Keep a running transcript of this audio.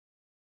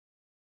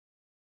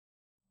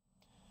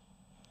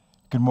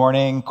Good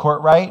morning,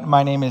 Courtright.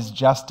 My name is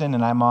Justin,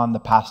 and I'm on the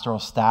pastoral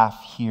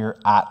staff here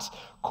at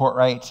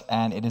Courtright,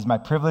 and it is my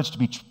privilege to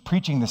be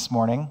preaching this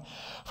morning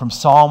from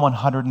Psalm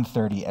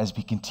 130 as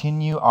we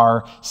continue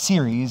our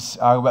series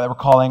that we're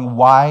calling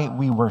Why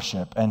We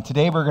Worship. And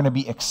today we're going to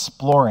be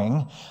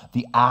exploring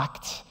the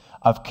act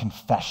of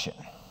confession.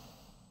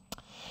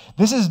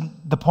 This is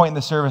the point in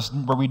the service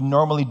where we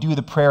normally do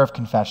the prayer of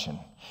confession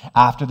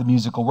after the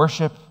musical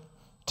worship,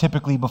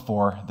 typically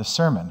before the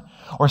sermon.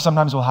 Or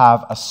sometimes we'll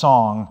have a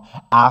song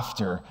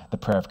after the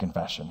prayer of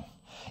confession.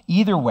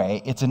 Either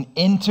way, it's an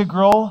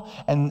integral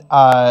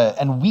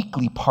and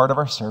weekly part of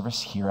our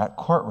service here at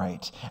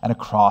Courtright and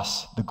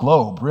across the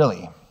globe,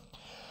 really.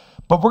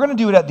 But we're going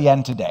to do it at the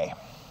end today.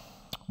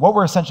 What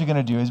we're essentially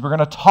going to do is we're going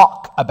to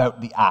talk about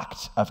the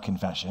act of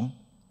confession,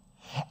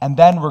 and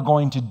then we're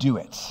going to do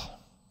it,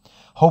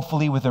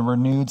 hopefully with a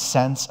renewed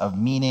sense of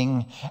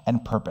meaning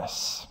and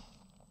purpose.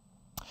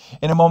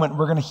 In a moment,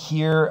 we're going to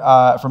hear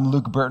from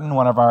Luke Burton,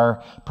 one of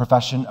our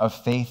Profession of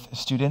Faith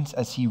students,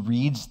 as he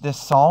reads this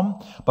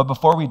psalm. But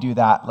before we do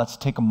that, let's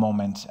take a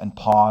moment and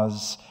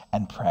pause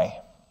and pray.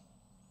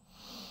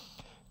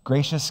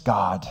 Gracious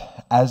God,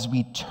 as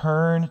we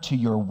turn to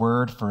your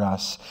word for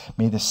us,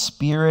 may the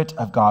Spirit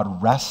of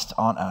God rest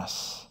on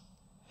us.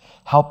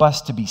 Help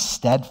us to be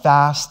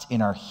steadfast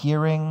in our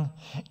hearing,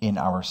 in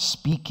our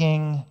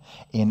speaking,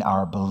 in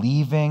our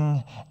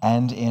believing,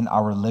 and in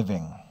our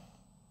living.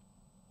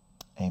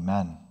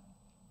 Amen.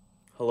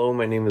 Hello,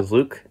 my name is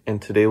Luke,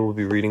 and today we'll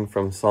be reading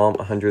from Psalm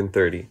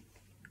 130.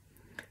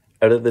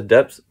 Out of the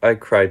depths I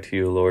cried to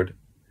you, Lord.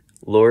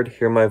 Lord,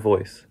 hear my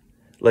voice.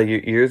 Let your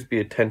ears be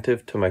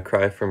attentive to my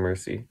cry for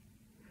mercy.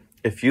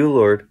 If you,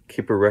 Lord,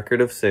 keep a record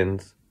of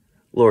sins,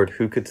 Lord,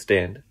 who could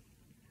stand?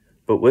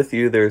 But with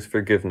you there is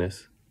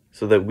forgiveness,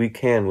 so that we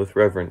can with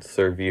reverence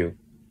serve you.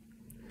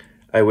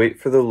 I wait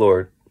for the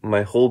Lord,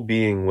 my whole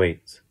being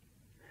waits,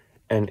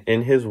 and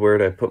in his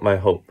word I put my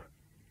hope.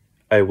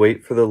 I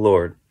wait for the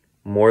Lord,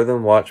 more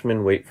than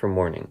watchmen wait for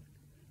morning,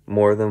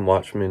 more than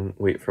watchmen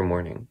wait for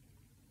morning.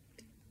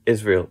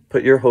 Israel,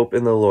 put your hope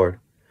in the Lord,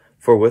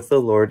 for with the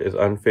Lord is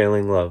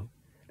unfailing love,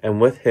 and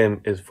with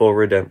him is full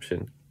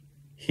redemption.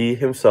 He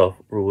himself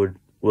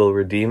will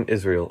redeem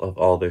Israel of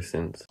all their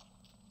sins.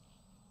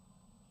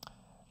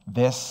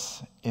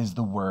 This is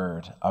the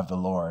word of the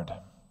Lord.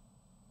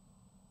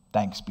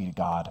 Thanks be to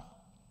God.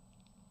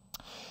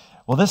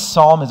 Well, this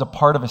psalm is a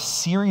part of a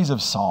series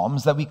of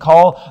psalms that we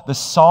call the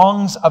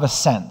Songs of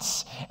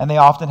Ascents, and they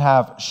often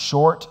have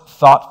short,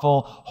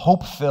 thoughtful,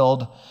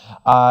 hope-filled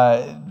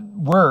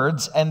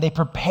words, and they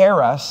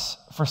prepare us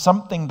for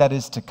something that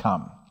is to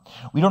come.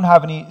 We don't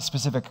have any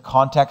specific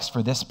context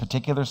for this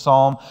particular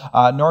psalm,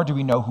 nor do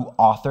we know who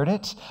authored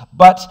it,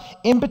 but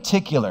in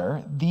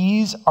particular,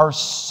 these are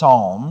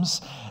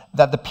psalms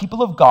that the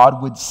people of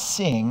God would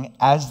sing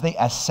as they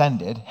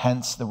ascended,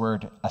 hence the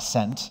word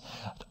ascent,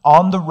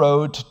 on the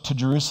road to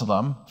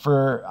Jerusalem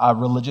for a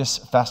religious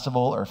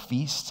festival or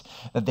feast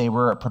that they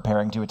were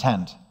preparing to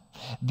attend.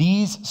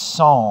 These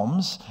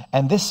psalms,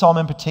 and this psalm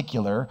in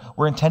particular,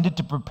 were intended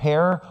to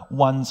prepare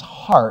one's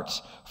heart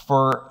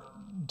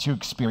to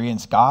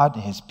experience God,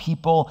 his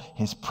people,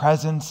 his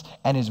presence,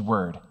 and his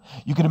word.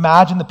 You could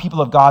imagine the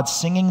people of God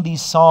singing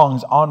these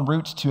songs en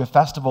route to a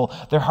festival,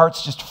 their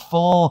hearts just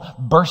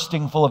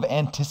bursting full of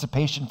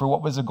anticipation for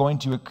what was going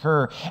to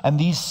occur. And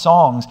these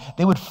songs,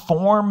 they would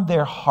form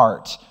their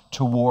heart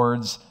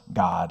towards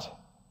God.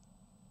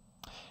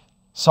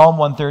 Psalm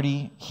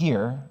 130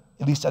 here,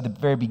 at least at the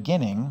very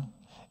beginning,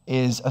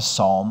 is a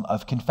psalm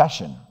of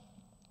confession.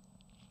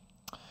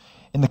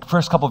 In the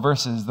first couple of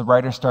verses, the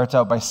writer starts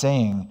out by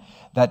saying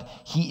that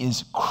he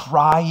is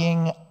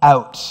crying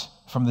out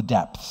from the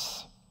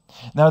depths.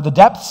 Now, the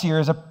depths here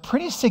is a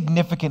pretty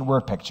significant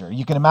word picture.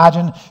 You can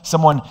imagine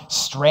someone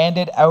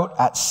stranded out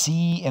at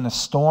sea in a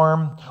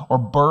storm or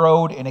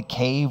burrowed in a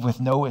cave with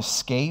no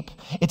escape.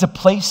 It's a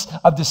place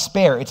of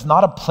despair. It's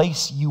not a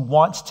place you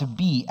want to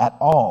be at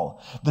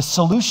all. The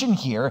solution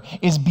here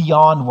is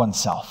beyond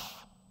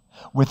oneself.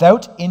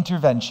 Without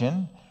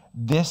intervention,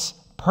 this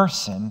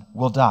person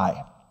will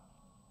die.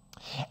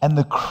 And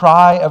the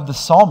cry of the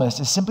psalmist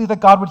is simply that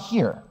God would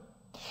hear.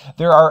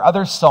 There are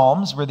other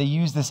psalms where they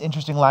use this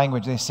interesting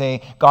language. They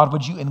say, God,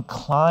 would you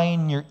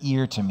incline your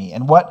ear to me?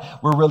 And what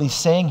we're really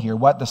saying here,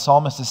 what the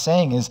psalmist is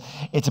saying is,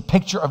 it's a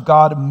picture of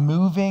God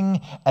moving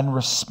and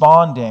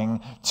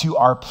responding to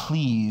our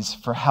pleas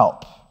for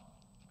help.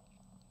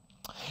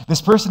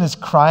 This person is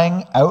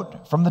crying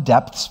out from the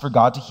depths for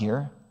God to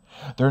hear.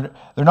 They're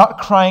not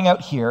crying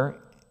out here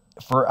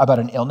about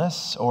an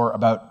illness or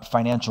about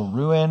financial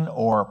ruin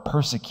or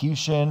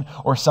persecution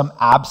or some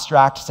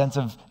abstract sense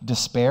of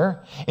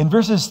despair. In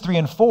verses 3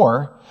 and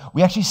 4,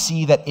 we actually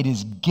see that it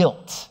is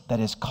guilt that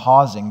is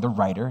causing the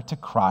writer to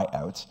cry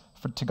out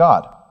to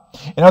God.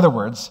 In other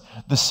words,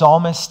 the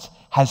psalmist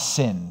has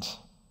sinned.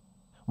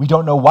 We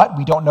don't know what.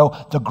 We don't know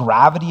the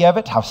gravity of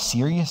it, how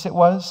serious it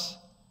was.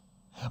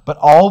 But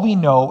all we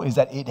know is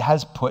that it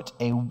has put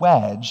a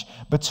wedge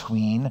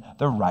between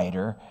the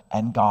writer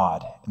and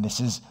God. And this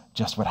is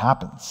just what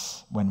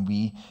happens when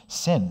we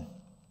sin.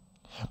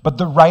 But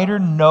the writer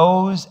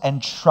knows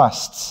and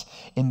trusts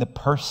in the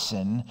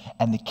person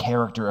and the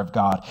character of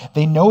God.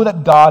 They know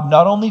that God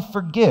not only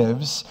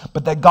forgives,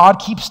 but that God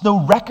keeps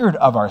no record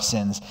of our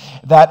sins.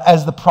 That,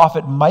 as the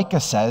prophet Micah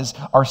says,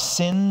 our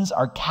sins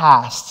are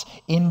cast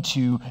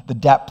into the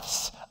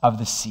depths of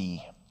the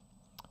sea,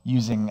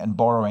 using and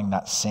borrowing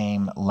that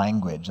same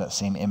language, that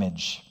same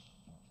image.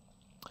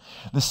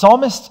 The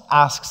psalmist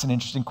asks an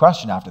interesting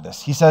question after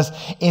this. He says,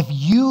 if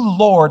you,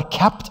 Lord,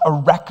 kept a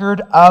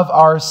record of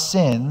our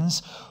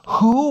sins,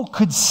 who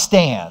could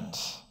stand?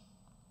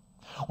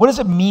 What does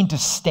it mean to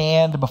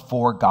stand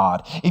before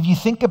God? If you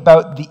think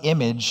about the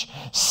image,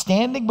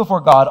 standing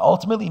before God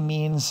ultimately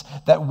means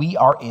that we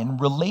are in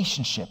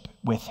relationship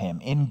with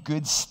him, in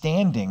good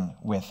standing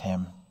with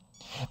him.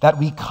 That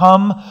we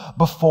come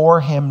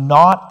before him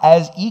not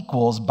as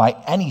equals by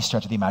any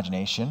stretch of the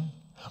imagination,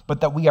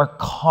 but that we are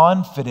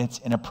confident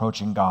in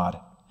approaching God.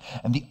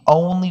 And the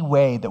only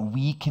way that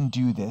we can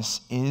do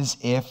this is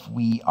if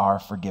we are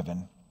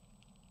forgiven.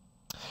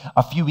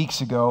 A few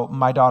weeks ago,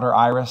 my daughter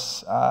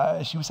Iris,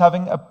 she was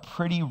having a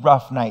pretty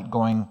rough night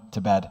going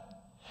to bed.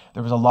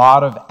 There was a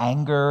lot of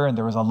anger and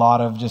there was a lot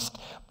of just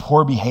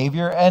poor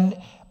behavior.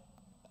 And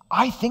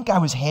I think I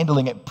was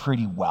handling it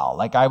pretty well.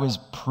 Like, I was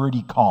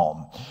pretty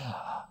calm.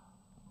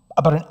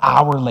 About an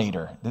hour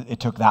later, it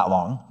took that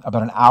long.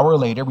 About an hour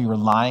later, we were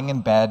lying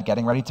in bed,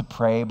 getting ready to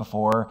pray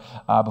before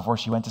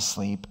she went to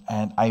sleep.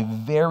 And I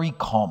very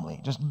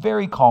calmly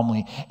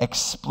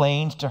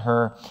explained to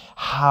her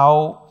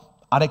how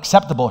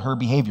unacceptable her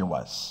behavior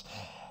was.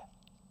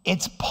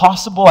 It's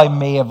possible I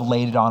may have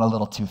laid it on a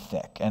little too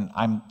thick, and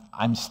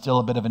I'm still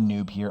a bit of a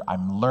noob here.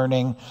 I'm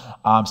learning,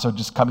 so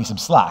just cut me some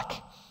slack.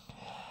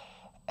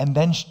 And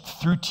then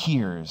through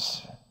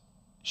tears,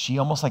 she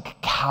almost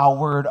like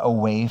cowered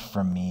away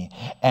from me,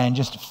 and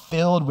just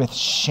filled with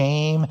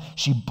shame,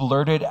 she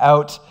blurted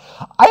out,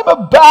 "I'm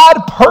a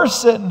bad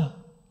person."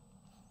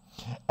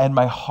 And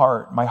my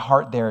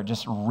heart there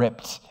just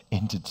ripped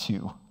into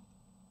two.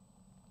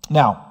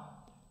 Now,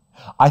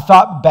 I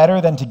thought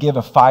better than to give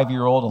a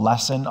 5-year-old a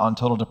lesson on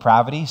total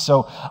depravity,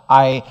 so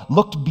I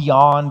looked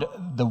beyond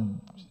the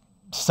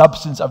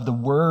substance of the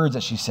words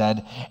that she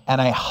said,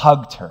 and I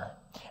hugged her.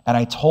 And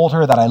I told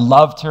her that I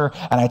loved her,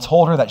 and I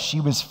told her that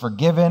she was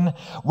forgiven,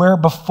 where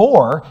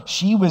before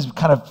she was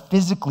kind of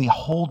physically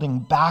holding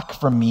back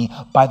from me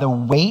by the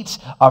weight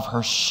of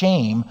her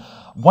shame.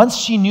 Once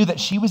she knew that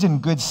she was in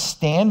good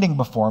standing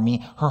before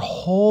me, her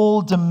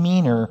whole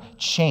demeanor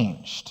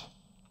changed.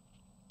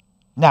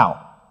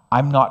 Now,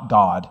 I'm not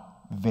God,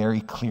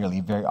 very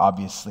clearly, very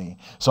obviously.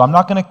 So I'm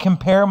not going to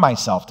compare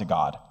myself to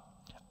God.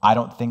 I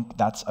don't think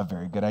that's a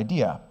very good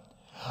idea.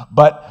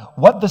 But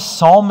what the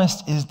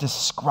psalmist is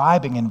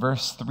describing in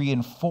verse 3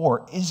 and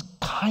 4 is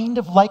kind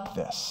of like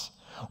this.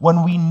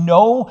 When we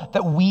know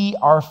that we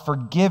are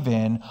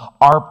forgiven,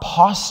 our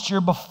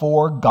posture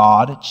before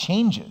God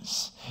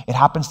changes. It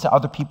happens to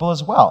other people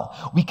as well.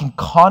 We can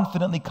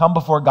confidently come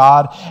before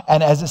God,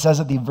 and as it says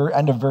at the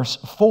end of verse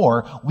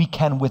 4, we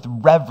can with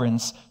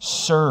reverence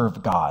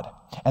serve God.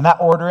 And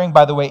that ordering,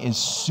 by the way, is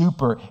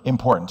super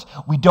important.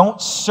 We don't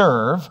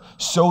serve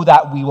so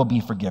that we will be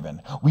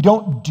forgiven. We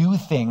don't do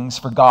things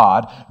for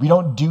God. We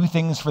don't do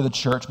things for the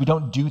church. We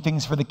don't do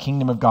things for the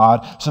kingdom of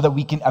God so that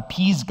we can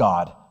appease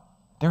God.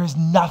 There is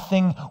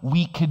nothing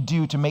we could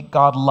do to make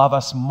God love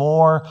us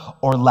more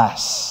or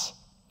less.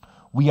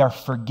 We are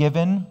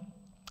forgiven,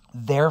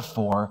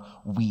 therefore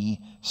we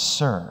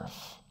serve,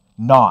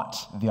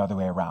 not the other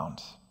way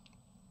around.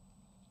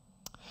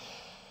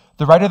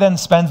 The writer then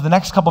spends the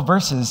next couple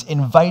verses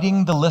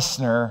inviting the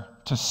listener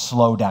to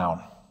slow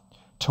down,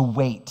 to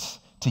wait,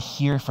 to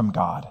hear from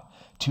God,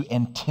 to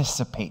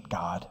anticipate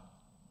God.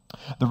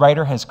 The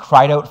writer has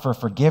cried out for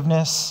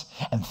forgiveness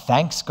and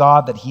thanks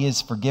God that he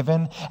is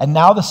forgiven. And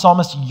now the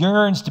psalmist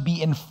yearns to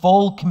be in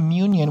full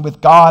communion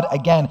with God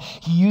again.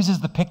 He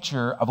uses the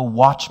picture of a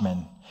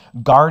watchman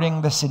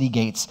guarding the city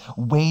gates,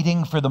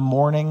 waiting for the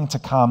morning to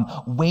come,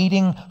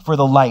 waiting for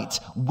the light,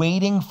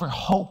 waiting for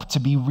hope to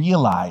be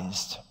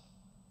realized.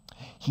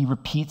 He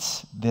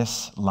repeats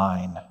this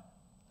line: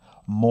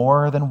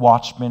 more than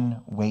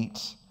watchmen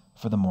wait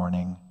for the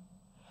morning.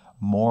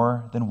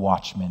 More than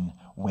watchmen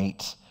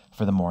wait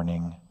for the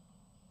morning.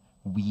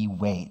 We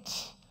wait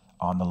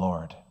on the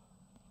Lord.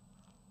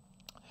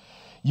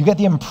 You get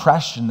the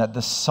impression that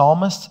the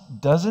psalmist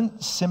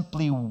doesn't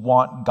simply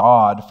want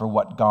God for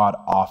what God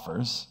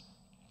offers,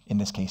 in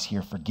this case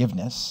here,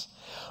 forgiveness,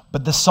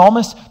 but the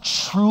psalmist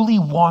truly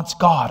wants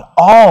God,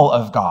 all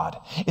of God.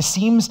 It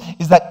seems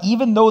is that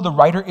even though the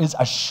writer is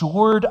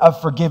assured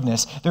of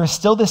forgiveness, there is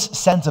still this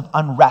sense of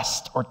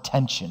unrest or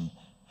tension.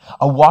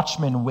 A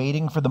watchman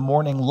waiting for the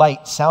morning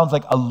light sounds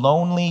like a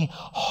lonely,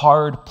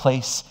 hard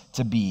place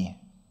to be.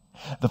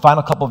 The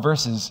final couple of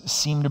verses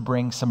seem to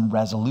bring some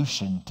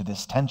resolution to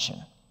this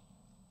tension.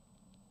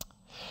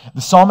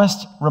 The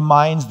psalmist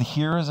reminds the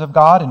hearers of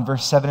God in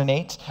verse 7 and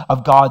 8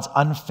 of God's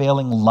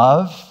unfailing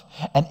love,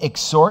 and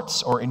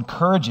exhorts or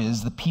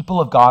encourages the people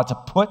of God to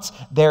put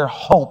their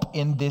hope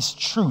in this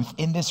truth,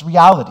 in this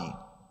reality.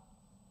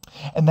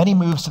 And then he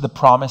moves to the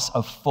promise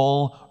of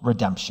full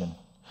redemption.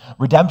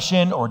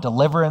 Redemption or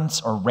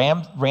deliverance or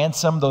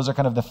ransom, those are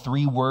kind of the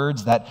three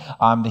words that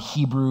the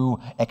Hebrew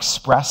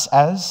express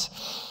as,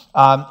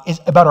 is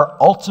about our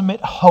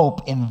ultimate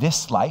hope in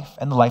this life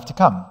and the life to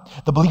come.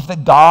 The belief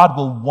that God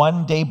will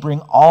one day bring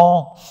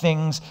all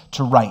things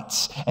to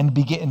rights and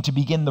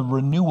begin the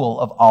renewal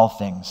of all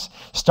things,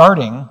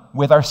 starting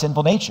with our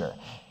sinful nature.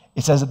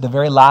 It says at the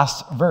very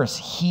last verse,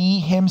 He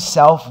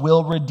himself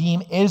will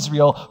redeem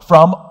Israel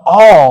from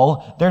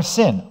all their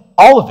sin.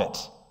 All of it.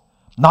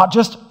 Not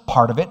just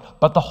part of it,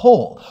 but the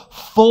whole.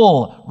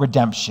 Full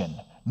redemption.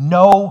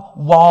 No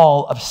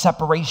wall of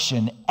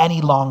separation any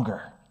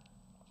longer.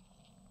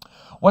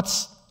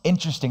 What's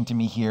interesting to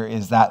me here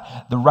is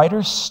that the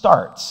writer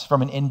starts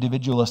from an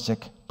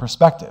individualistic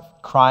perspective,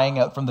 crying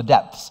out from the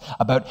depths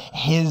about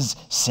his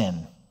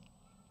sin.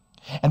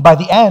 And by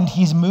the end,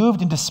 he's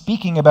moved into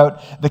speaking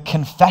about the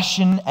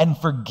confession and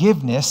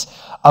forgiveness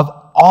of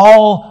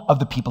all of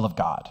the people of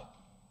God.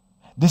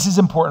 This is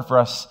important for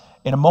us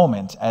in a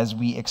moment as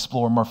we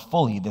explore more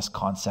fully this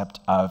concept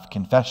of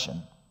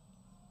confession.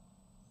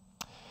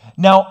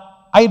 Now,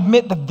 I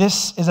admit that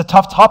this is a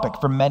tough topic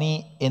for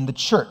many in the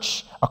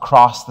church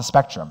across the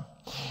spectrum.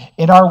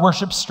 In our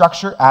worship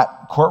structure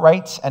at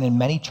Courtright and in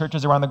many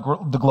churches around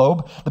the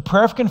globe, the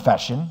prayer of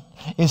confession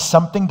is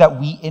something that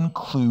we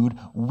include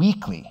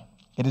weekly.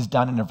 It is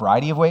done in a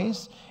variety of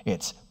ways.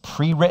 It's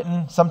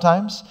pre-written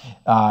sometimes.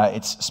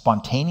 It's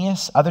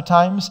spontaneous other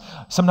times.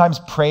 Sometimes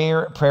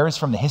prayers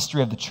from the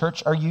history of the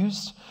church are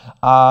used,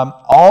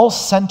 all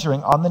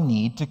centering on the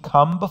need to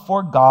come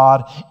before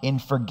God in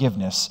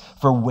forgiveness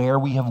for where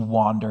we have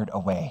wandered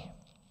away.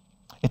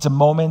 It's a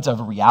moment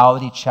of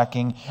reality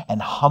checking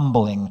and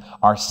humbling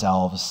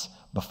ourselves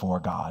before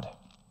God.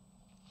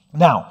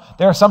 Now,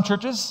 there are some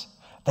churches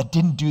that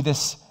didn't do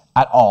this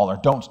at all or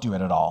don't do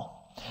it at all.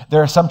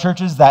 There are some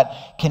churches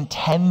that can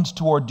tend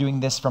toward doing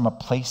this from a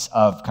place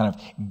of kind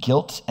of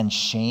guilt and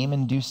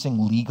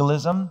shame-inducing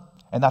legalism,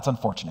 and that's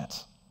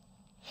unfortunate.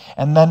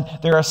 And then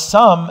there are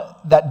some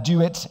that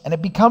do it, and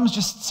it becomes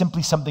just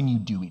simply something you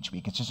do each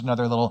week. It's just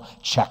another little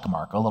check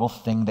mark, a little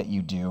thing that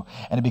you do,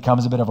 and it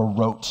becomes a bit of a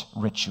rote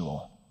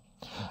ritual.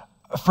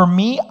 For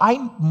me,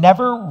 I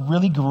never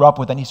really grew up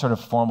with any sort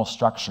of formal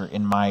structure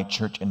in my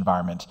church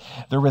environment.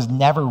 There was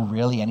never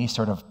really any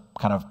sort of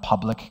kind of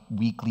public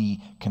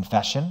weekly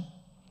confession.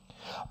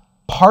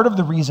 Part of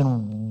the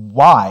reason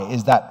why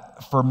is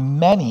that for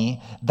many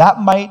that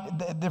might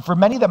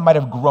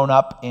have grown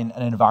up in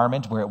an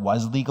environment where it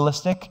was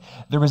legalistic,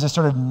 there was a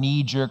sort of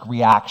knee-jerk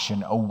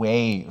reaction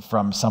away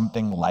from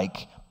something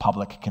like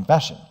public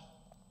confession.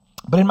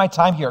 But in my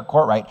time here at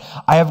Courtright,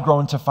 I have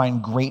grown to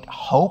find great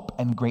hope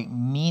and great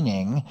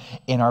meaning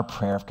in our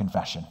prayer of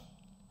confession.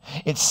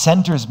 It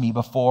centers me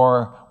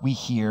before we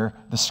hear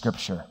the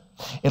scripture.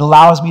 It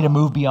allows me to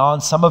move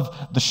beyond some of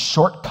the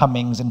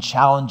shortcomings and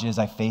challenges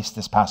I faced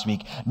this past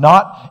week,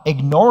 not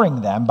ignoring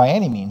them by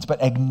any means,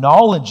 but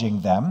acknowledging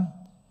them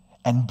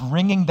and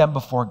bringing them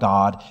before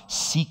God,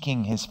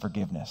 seeking his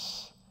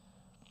forgiveness.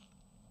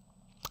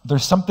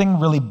 There's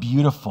something really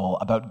beautiful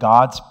about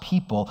God's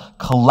people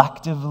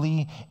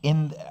collectively,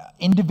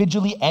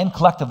 individually and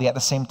collectively at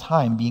the same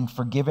time, being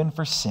forgiven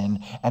for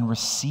sin and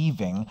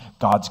receiving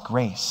God's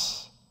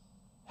grace.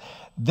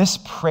 This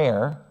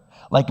prayer,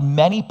 like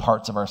many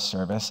parts of our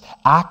service,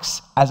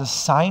 acts as a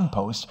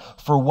signpost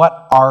for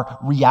what our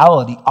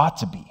reality ought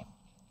to be.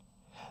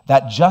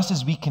 That just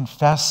as we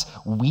confess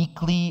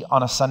weekly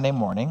on a Sunday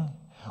morning,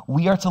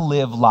 we are to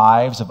live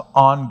lives of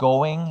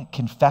ongoing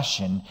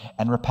confession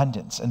and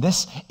repentance. And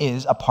this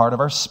is a part of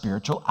our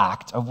spiritual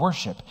act of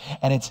worship.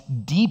 And it's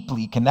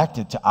deeply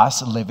connected to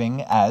us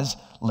living as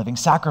living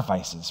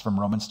sacrifices from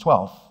Romans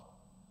 12.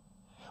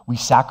 We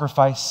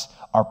sacrifice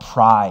our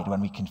pride when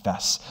we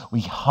confess.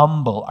 We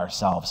humble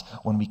ourselves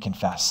when we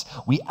confess.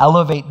 We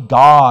elevate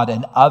God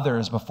and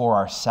others before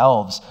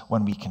ourselves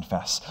when we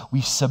confess. We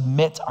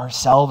submit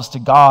ourselves to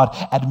God,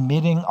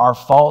 admitting our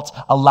faults,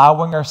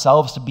 allowing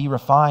ourselves to be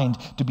refined,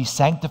 to be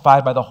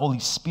sanctified by the Holy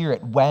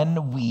Spirit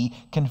when we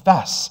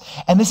confess.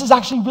 And this is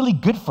actually really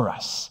good for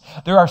us.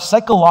 There are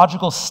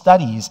psychological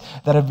studies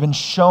that have been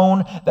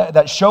shown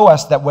that show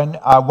us that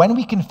when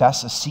we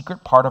confess a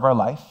secret part of our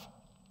life,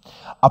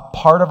 a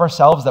part of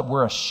ourselves that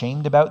we're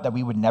ashamed about, that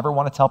we would never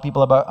want to tell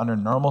people about under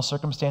normal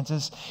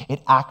circumstances, it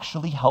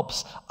actually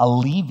helps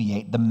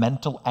alleviate the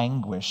mental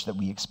anguish that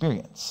we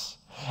experience.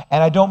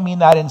 And I don't mean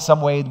that in some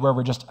way where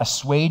we're just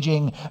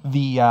assuaging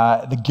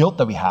the guilt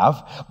that we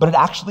have, but it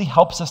actually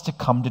helps us to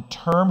come to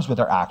terms with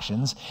our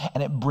actions,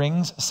 and it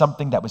brings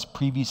something that was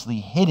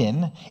previously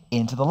hidden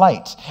into the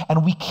light.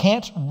 And we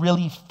can't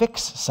really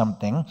fix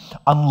something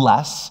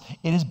unless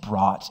it is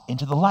brought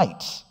into the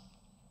light.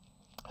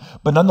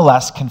 But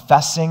nonetheless,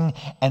 confessing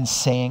and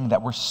saying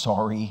that we're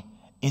sorry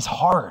is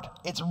hard.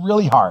 It's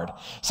really hard.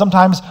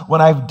 Sometimes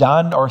when I've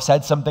done or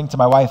said something to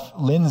my wife,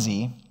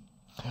 Lindsay,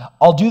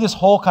 I'll do a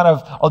whole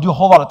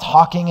lot of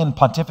talking and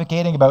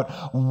pontificating about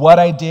what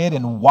I did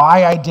and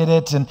why I did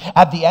it. And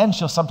at the end,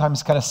 she'll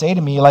sometimes kind of say to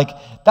me, like,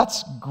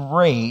 that's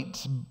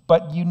great,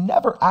 but you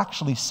never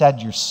actually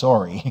said you're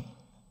sorry.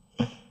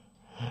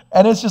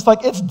 And it's just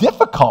like, it's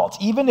difficult.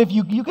 Even if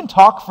you can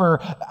talk for,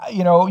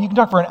 you can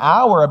talk for an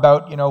hour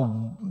about,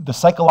 the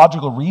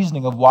psychological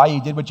reasoning of why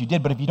you did what you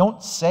did. But if you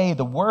don't say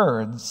the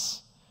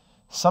words,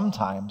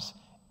 sometimes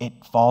it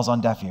falls on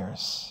deaf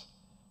ears.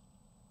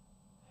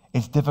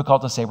 It's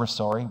difficult to say we're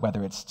sorry,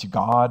 whether it's to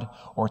God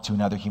or to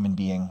another human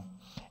being,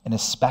 and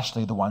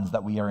especially the ones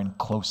that we are in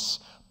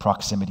close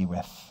proximity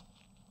with.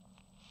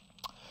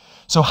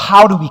 So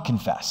how do we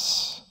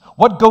confess?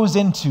 What goes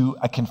into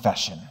a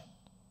confession?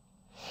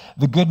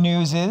 The good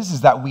news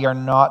is that we are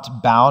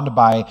not bound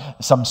by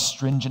some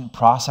stringent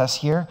process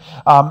here.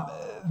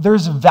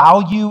 There's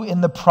value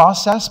in the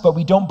process, but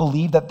we don't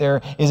believe that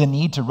there is a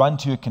need to run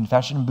to a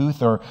confession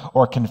booth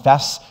or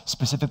confess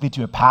specifically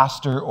to a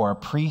pastor or a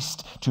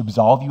priest to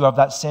absolve you of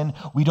that sin.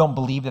 We don't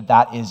believe that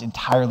that is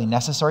entirely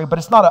necessary, but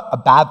it's not a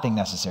bad thing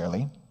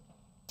necessarily.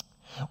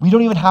 We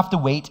don't even have to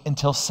wait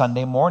until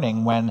Sunday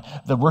morning when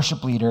the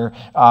worship leader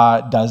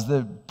does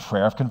the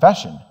prayer of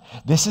confession.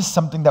 This is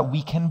something that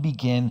we can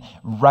begin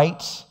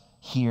right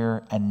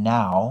here and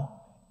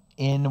now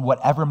in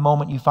whatever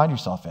moment you find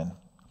yourself in.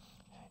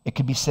 It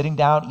could be sitting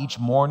down each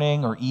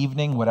morning or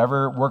evening,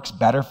 whatever works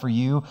better for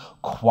you,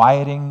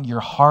 quieting your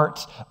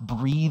heart,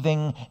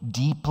 breathing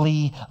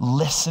deeply,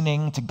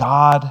 listening to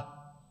God,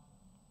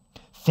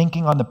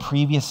 thinking on the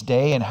previous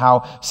day and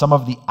how some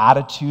of the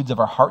attitudes of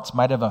our hearts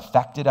might have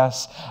affected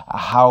us,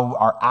 how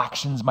our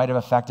actions might have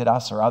affected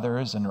us or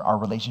others and our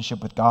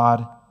relationship with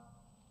God.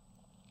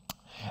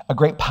 A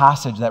great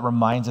passage that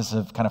reminds us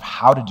of kind of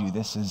how to do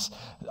this is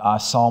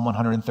Psalm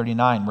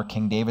 139, where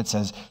King David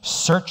says,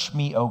 "Search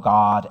me, O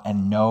God,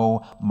 and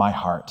know my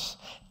heart.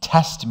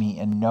 Test me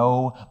and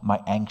know my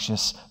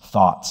anxious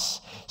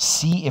thoughts.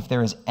 See if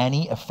there is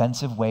any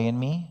offensive way in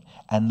me,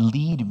 and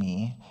lead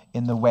me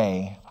in the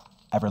way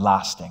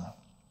everlasting."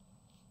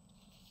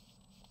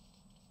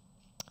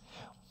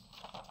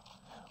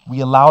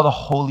 We allow the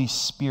Holy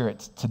Spirit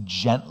to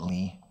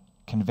gently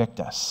convict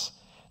us.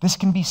 This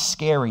can be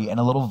scary and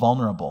a little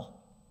vulnerable.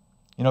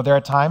 There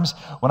are times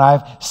when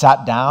I've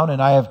sat down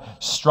and I have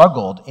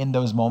struggled in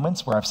those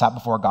moments where I've sat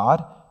before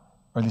God,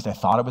 or at least I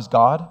thought it was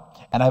God,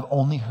 and I've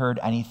only heard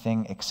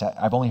anything except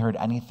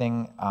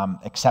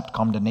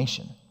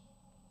condemnation.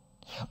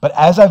 But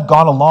as I've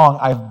gone along,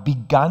 I've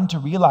begun to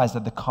realize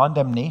that the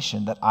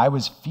condemnation that I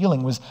was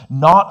feeling was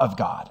not of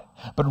God,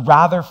 but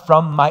rather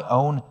from my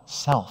own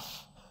self.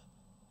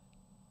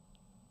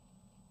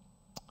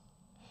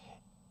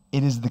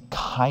 It is the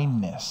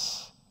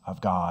kindness of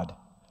God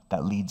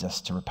that leads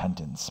us to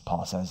repentance,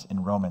 Paul says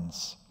in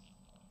Romans.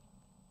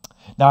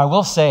 Now, I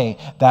will say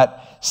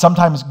that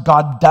sometimes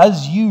God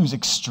does use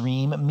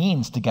extreme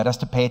means to get us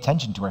to pay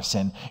attention to our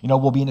sin.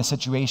 We'll be in a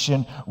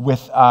situation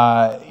with,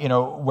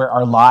 where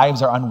our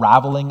lives are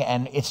unraveling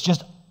and it's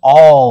just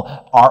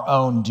all our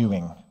own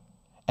doing.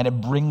 And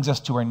it brings us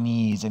to our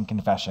knees in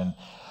confession.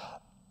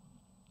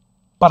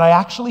 But I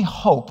actually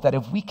hope that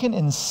if we can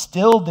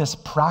instill this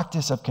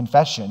practice of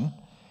confession,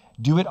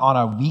 do it on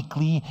a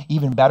weekly,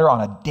 even better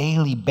on a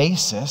daily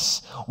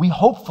basis, we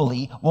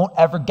hopefully won't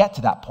ever get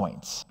to that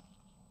point.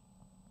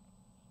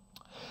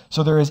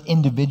 So there is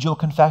individual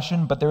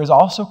confession, but there is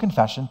also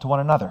confession to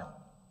one another.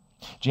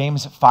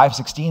 James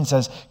 5:16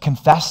 says,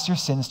 "Confess your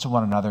sins to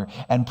one another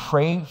and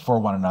pray for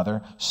one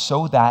another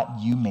so that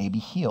you may be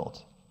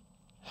healed."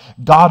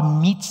 God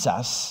meets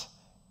us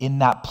in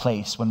that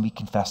place when we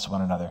confess to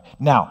one another.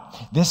 Now,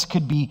 this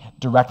could be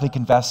directly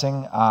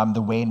confessing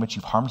the way in which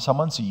you've harmed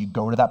someone, so you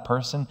go to that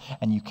person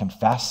and you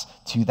confess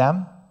to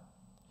them.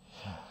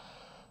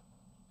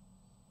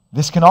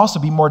 This can also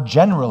be more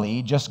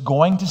generally just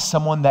going to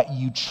someone that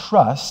you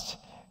trust.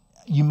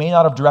 You may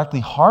not have directly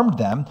harmed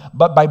them,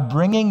 but by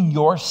bringing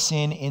your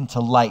sin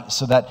into light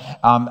so that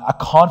a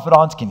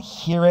confidant can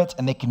hear it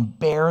and they can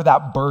bear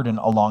that burden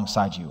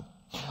alongside you.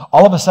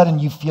 All of a sudden,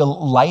 you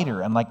feel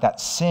lighter and like that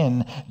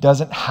sin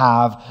doesn't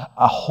have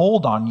a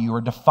hold on you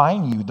or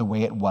define you the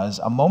way it was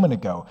a moment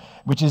ago,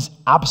 which is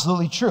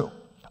absolutely true.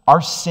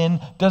 Our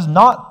sin does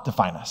not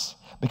define us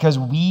because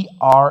we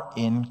are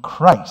in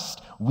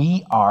Christ.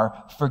 We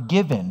are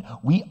forgiven.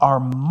 We are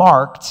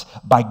marked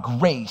by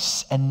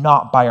grace and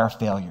not by our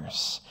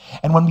failures.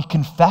 And when we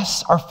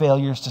confess our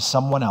failures to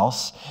someone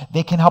else,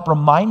 they can help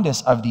remind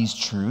us of these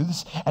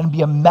truths and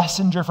be a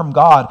messenger from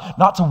God,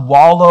 not to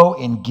wallow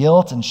in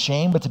guilt and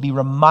shame, but to be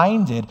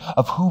reminded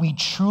of who we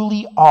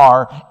truly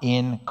are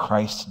in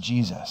Christ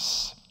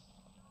Jesus.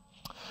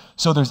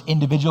 So there's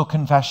individual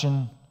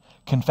confession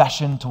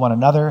to one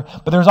another,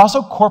 but there's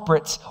also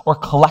corporate or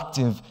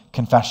collective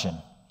confession.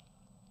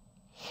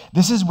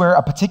 This is where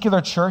a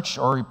particular church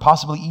or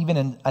possibly even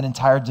an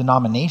entire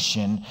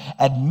denomination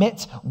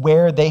admit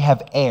where they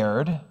have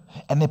erred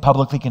and they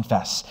publicly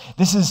confess.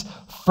 This is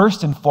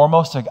first and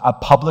foremost a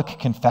public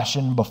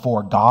confession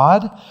before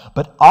God,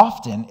 but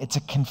often it's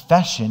a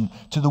confession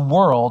to the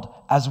world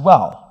as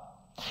well.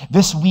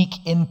 This week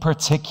in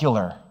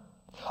particular,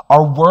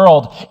 our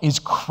world is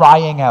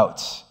crying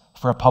out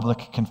for a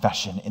public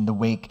confession in the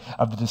wake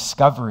of the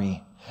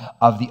discovery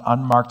of the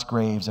unmarked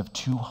graves of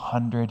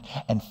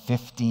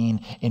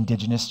 215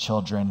 Indigenous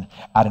children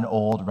at an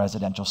old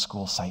residential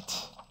school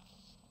site.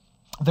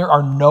 There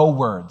are no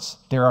words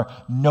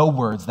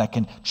that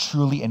can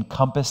truly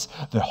encompass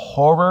the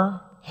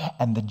horror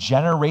and the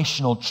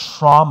generational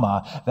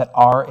trauma that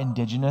our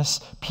indigenous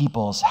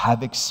peoples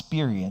have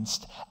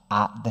experienced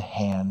at the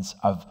hands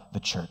of the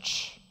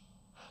church.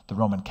 The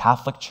Roman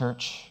Catholic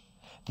Church,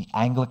 the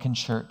Anglican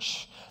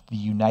Church, the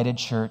United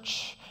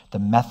Church, the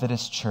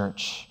Methodist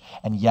Church,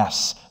 and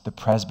yes, the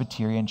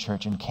Presbyterian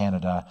Church in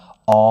Canada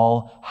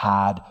all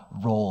had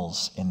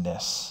roles in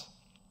this.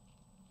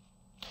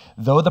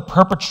 Though the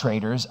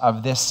perpetrators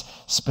of this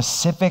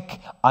specific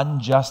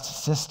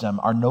unjust system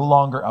are no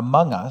longer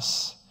among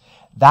us,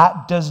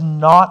 that does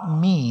not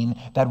mean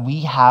that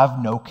we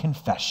have no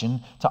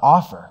confession to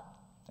offer.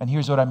 And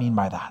here's what I mean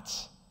by that.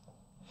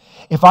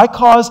 If I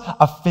cause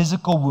a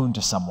physical wound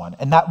to someone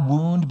and that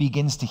wound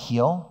begins to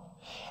heal,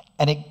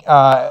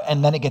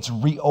 and then it gets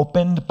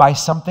reopened by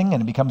something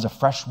and it becomes a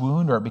fresh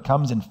wound or it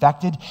becomes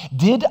infected,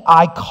 did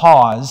I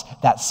cause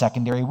that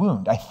secondary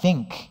wound? I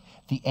think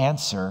the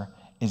answer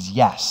is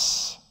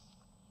yes.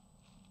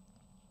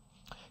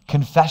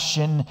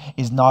 Confession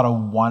is not a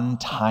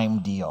one-time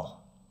deal.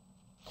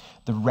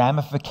 The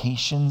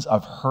ramifications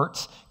of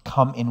hurt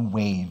come in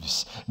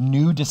waves.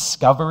 New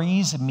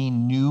discoveries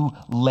mean new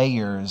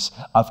layers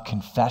of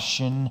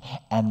confession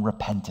and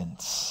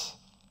repentance.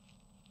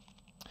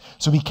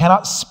 So we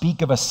cannot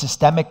speak of a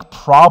systemic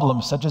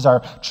problem such as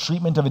our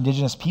treatment of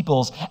Indigenous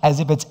peoples as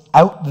if it's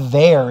out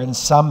there in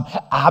some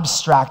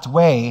abstract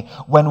way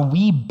when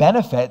we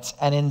benefit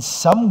and in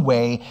some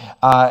way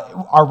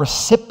are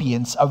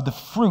recipients of the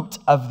fruit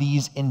of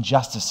these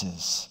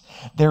injustices.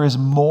 There is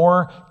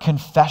more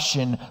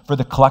confession for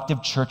the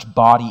collective church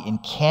body in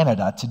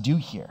Canada to do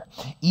here,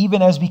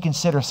 even as we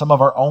consider some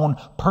of our own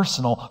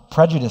personal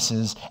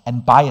prejudices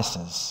and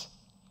biases.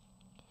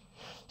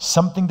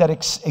 Something that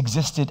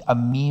existed a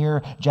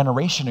mere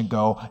generation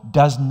ago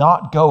does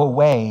not go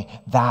away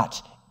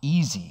that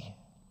easy.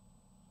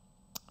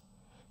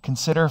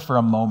 Consider for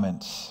a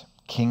moment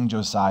King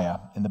Josiah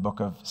in the book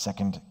of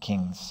 2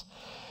 Kings.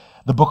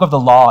 The book of the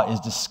law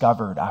is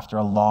discovered after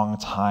a long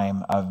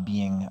time of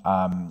being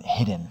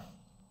hidden.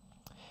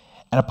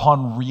 And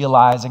upon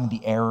realizing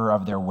the error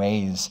of their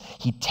ways,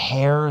 he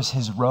tears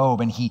his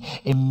robe and he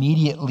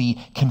immediately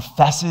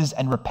confesses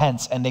and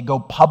repents. And they go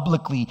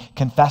publicly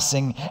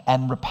confessing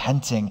and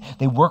repenting.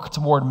 They work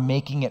toward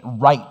making it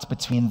right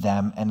between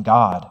them and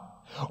God.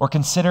 Or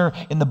consider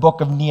in the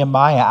book of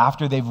Nehemiah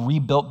after they've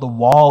rebuilt the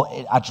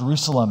wall at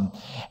Jerusalem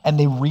and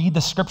they read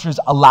the scriptures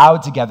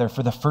aloud together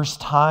for the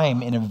first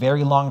time in a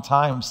very long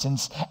time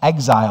since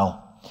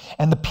exile.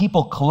 And the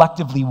people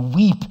collectively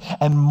weep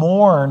and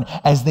mourn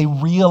as they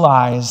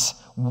realize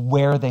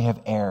where they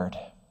have erred.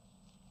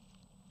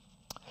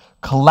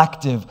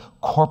 Collective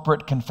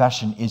corporate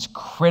confession is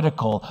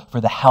critical for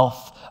the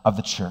health of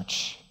the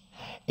church.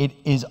 It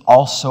is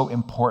also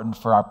important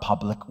for our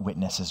public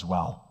witness as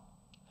well.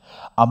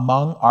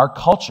 Among our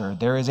culture,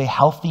 there is a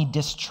healthy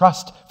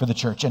distrust for the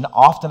church. And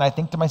often I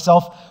think to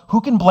myself,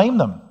 who can blame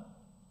them?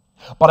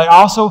 But I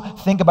also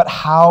think about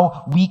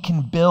how we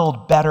can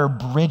build better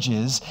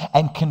bridges,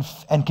 and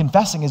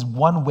confessing is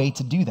one way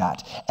to do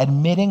that.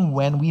 Admitting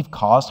when we've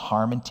caused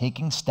harm and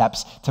taking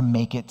steps to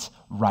make it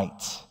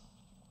right.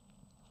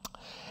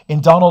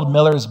 In Donald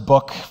Miller's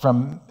book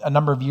from a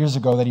number of years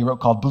ago that he wrote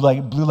called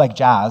Blue Like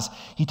Jazz,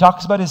 he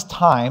talks about his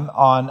time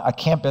on a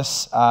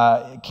campus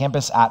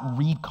at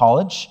Reed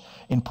College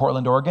in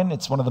Portland, Oregon.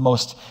 It's one of the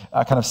most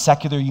kind of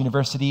secular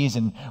universities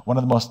and one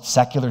of the most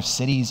secular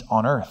cities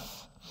on earth.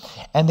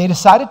 And they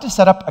decided to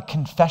set up a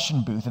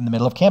confession booth in the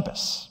middle of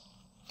campus.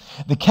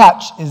 The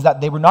catch is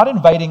that they were not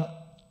inviting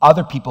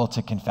other people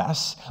to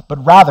confess,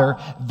 but rather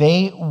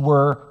they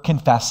were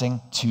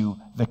confessing to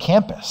the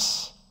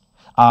campus.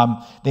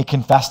 They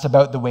confessed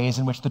about the ways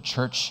in which the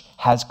church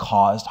has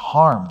caused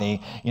harm.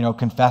 They,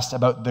 confessed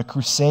about the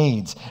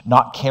Crusades,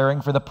 not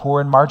caring for the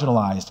poor and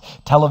marginalized,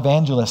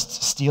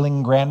 televangelists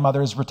stealing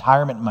grandmother's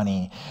retirement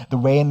money, the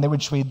way in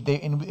which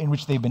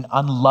they've been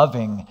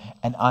unloving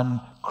and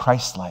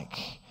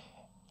unchristlike.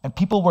 And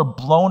people were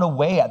blown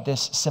away at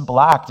this simple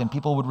act, and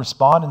people would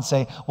respond and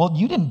say, well,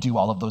 you didn't do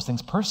all of those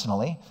things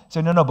personally.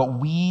 So no, but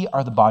we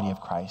are the body of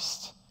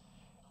Christ,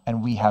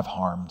 and we have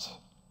harmed,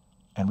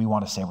 and we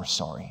want to say we're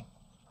sorry.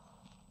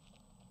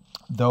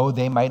 Though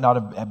they might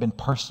not have been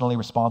personally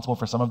responsible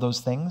for some of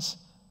those things,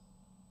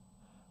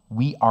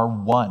 we are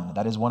one.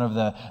 That is one of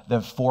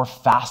the four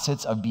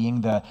facets of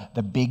being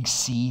the big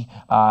C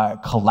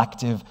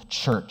collective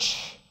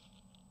church.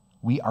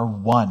 We are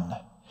one.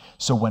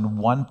 So when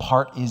one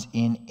part is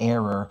in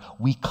error,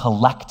 we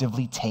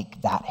collectively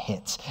take that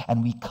hit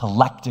and we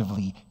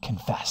collectively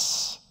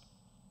confess.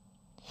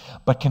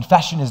 But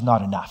confession is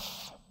not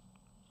enough.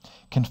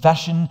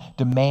 Confession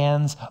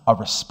demands a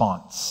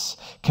response.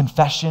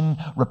 Confession,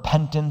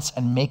 repentance,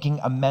 and making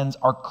amends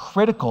are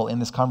critical in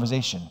this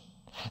conversation.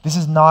 This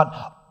is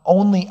not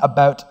only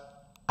about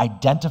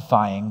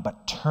identifying,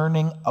 but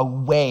turning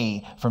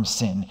away from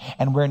sin,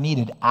 and where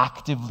needed,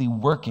 actively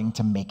working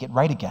to make it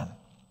right again.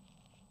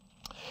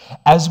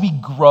 As we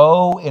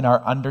grow in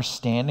our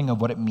understanding of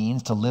what it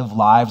means to live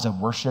lives of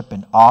worship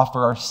and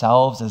offer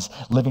ourselves as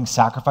living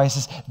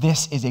sacrifices,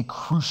 this is a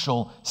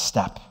crucial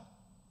step.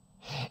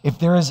 If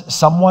there is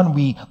someone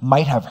we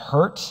might have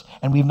hurt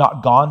and we've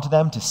not gone to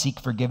them to seek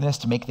forgiveness,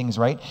 to make things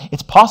right,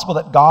 it's possible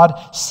that God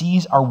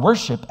sees our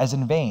worship as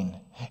in vain.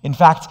 In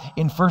fact,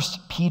 in 1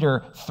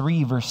 Peter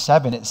 3, verse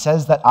 7, it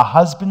says that a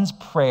husband's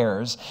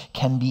prayers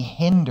can be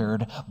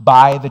hindered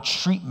by their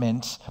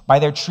treatment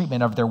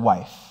of their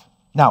wife.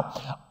 Now,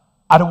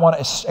 I don't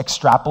want to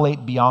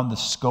extrapolate beyond the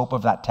scope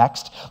of that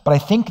text, but I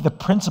think the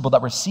principle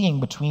that we're seeing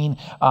between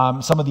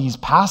some of these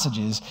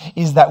passages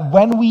is that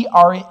when we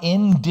are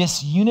in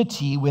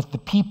disunity with the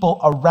people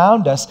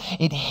around us,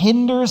 it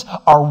hinders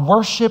our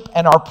worship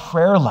and our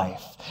prayer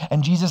life.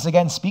 And Jesus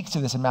again speaks to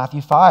this in Matthew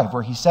 5,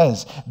 where he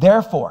says,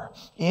 "Therefore,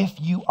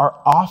 if you are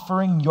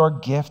offering your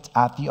gift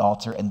at the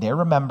altar and there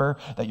remember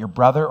that your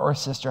brother or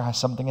sister has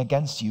something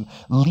against you,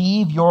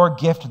 leave your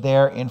gift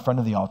there in front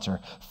of the altar.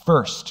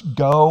 First,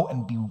 go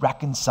and be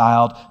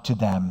reconciled to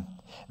them.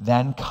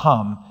 Then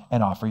come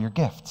and offer your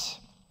gifts."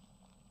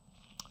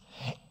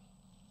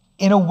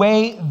 In a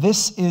way,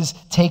 this is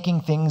taking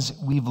things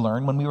we've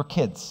learned when we were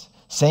kids.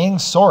 Saying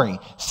sorry,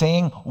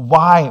 saying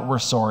why we're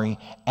sorry,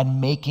 and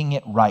making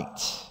it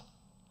right.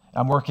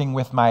 I'm working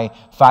with my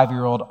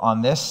 5-year-old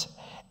on this,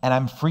 and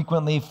I'm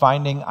frequently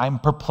finding I'm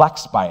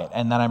perplexed by it,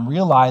 and then I'm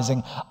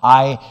realizing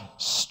I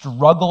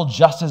struggle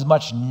just as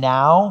much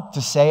now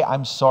to say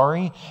I'm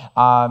sorry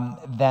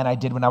than I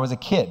did when I was a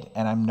kid,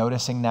 and I'm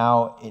noticing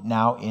now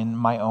in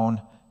my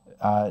own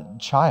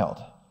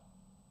child.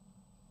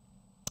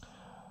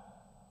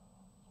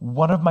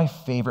 One of my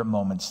favorite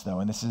moments, though,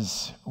 and this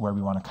is where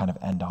we want to kind of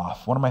end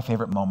off, one of my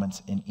favorite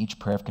moments in each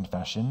prayer of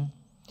confession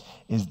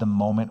is the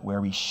moment where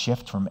we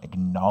shift from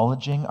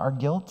acknowledging our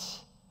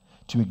guilt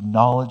to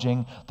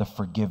acknowledging the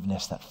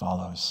forgiveness that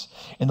follows.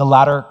 In the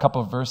latter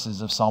couple of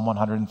verses of Psalm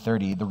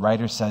 130, the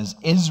writer says,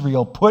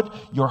 "Israel, put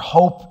your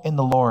hope in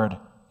the Lord,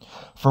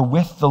 for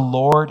with the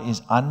Lord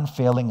is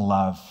unfailing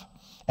love,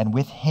 and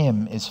with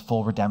him is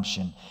full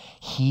redemption.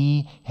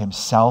 He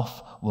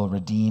himself will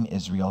redeem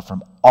Israel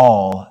from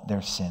all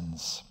their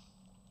sins."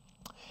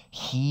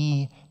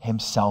 He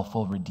himself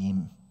will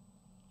redeem.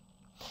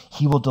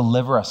 He will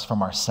deliver us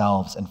from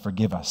ourselves and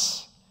forgive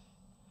us.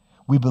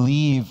 We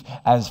believe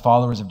as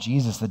followers of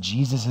Jesus that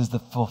Jesus is the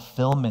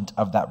fulfillment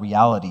of that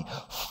reality.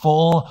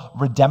 Full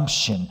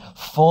redemption,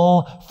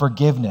 full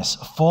forgiveness,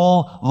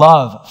 full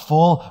love,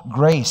 full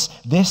grace.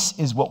 This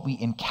is what we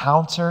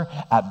encounter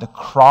at the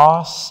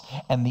cross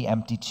and the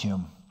empty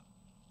tomb.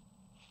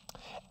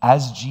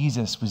 As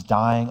Jesus was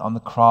dying on the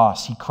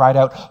cross, he cried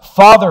out,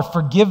 "Father,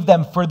 forgive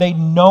them, for they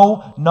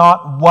know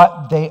not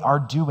what they are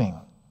doing."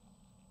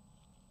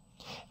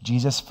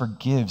 Jesus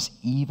forgives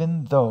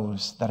even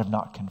those that have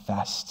not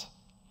confessed.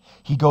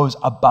 He goes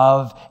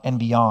above and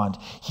beyond.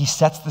 He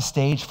sets the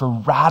stage for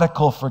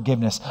radical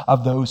forgiveness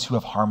of those who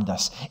have harmed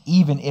us,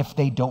 even if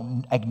they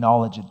don't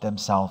acknowledge it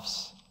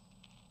themselves.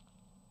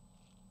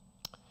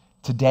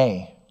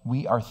 Today,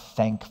 we are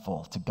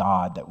thankful to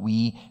God that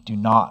we do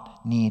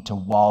not need to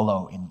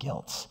wallow in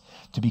guilt,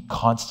 to be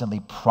constantly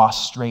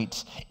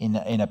prostrate in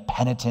a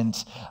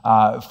penitent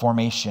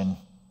formation,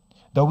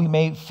 though we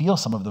may feel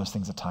some of those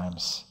things at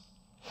times.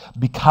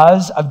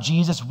 Because of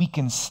Jesus, we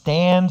can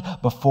stand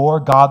before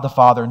God the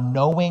Father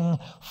knowing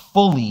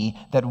fully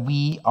that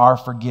we are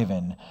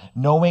forgiven,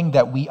 knowing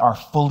that we are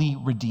fully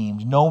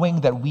redeemed,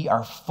 knowing that we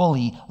are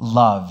fully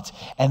loved.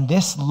 And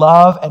this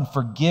love and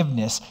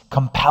forgiveness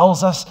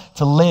compels us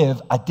to live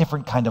a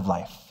different kind of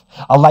life.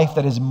 A life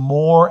that is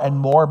more and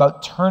more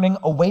about turning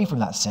away from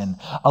that sin.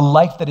 A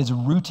life that is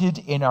rooted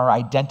in our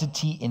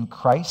identity in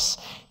Christ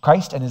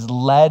and is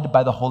led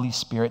by the Holy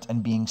Spirit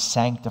and being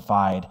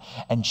sanctified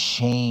and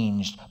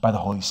changed by the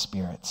Holy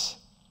Spirit.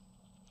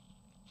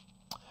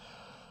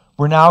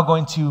 We're now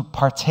going to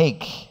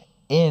partake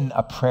in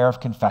a prayer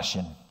of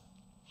confession.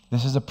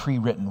 This is a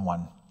pre-written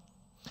one.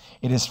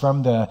 It is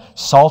from the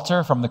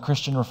Psalter from the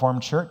Christian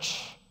Reformed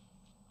Church.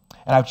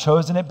 And I've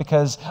chosen it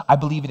because I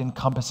believe it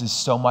encompasses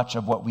so much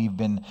of what we've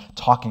been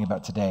talking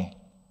about today.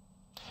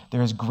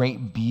 There is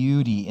great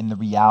beauty in the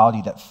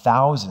reality that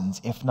thousands,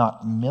 if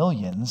not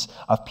millions,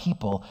 of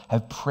people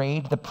have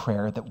prayed the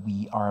prayer that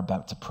we are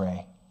about to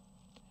pray.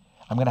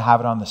 I'm going to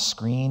have it on the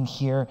screen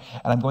here,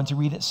 and I'm going to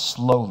read it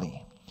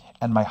slowly.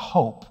 And my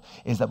hope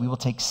is that we will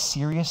take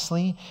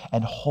seriously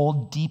and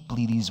hold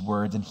deeply these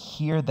words and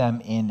hear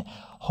them in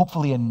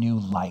hopefully a new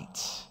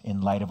light,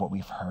 in light of what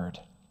we've heard.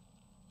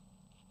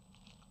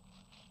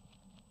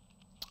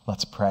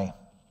 Let's pray.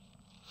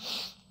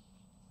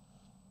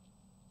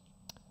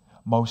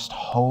 Most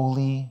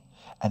holy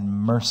and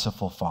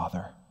merciful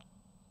Father,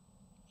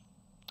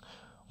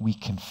 we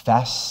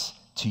confess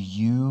to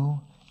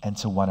you and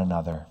to one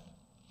another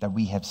that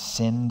we have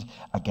sinned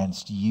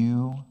against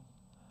you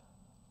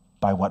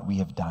by what we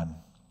have done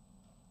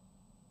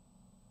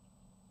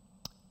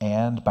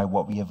and by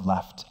what we have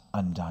left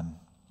undone.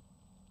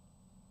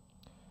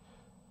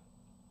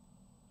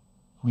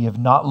 We have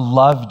not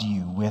loved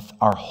you with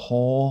our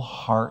whole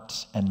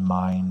heart and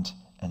mind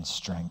and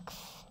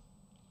strength.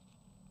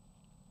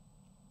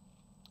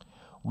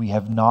 we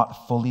have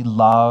not fully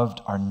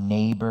loved our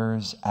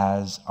neighbors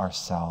as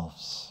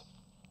ourselves.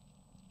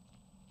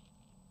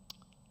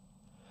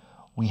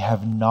 We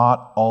have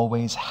not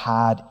always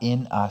had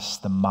in us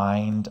the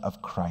mind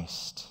of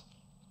Christ.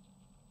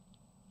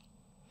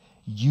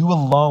 You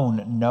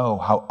alone know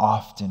how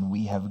often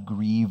we have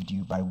grieved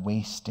you by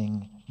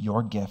wasting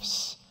your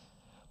gifts,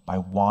 by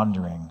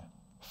wandering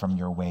from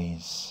your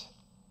ways.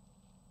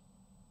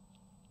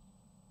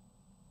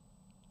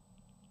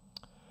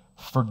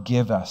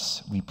 Forgive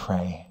us, we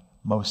pray,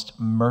 most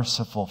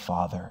merciful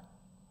Father,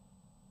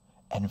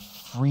 and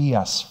free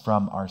us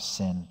from our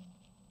sin.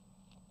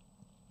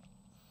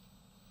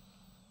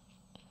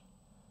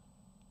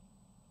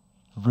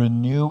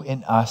 Renew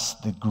in us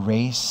the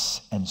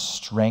grace and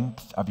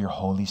strength of your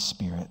Holy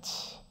Spirit,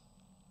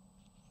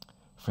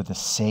 for the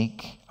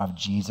sake of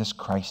Jesus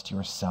Christ,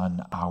 your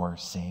Son, our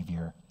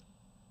Savior.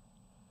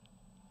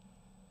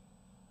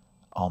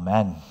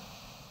 Amen.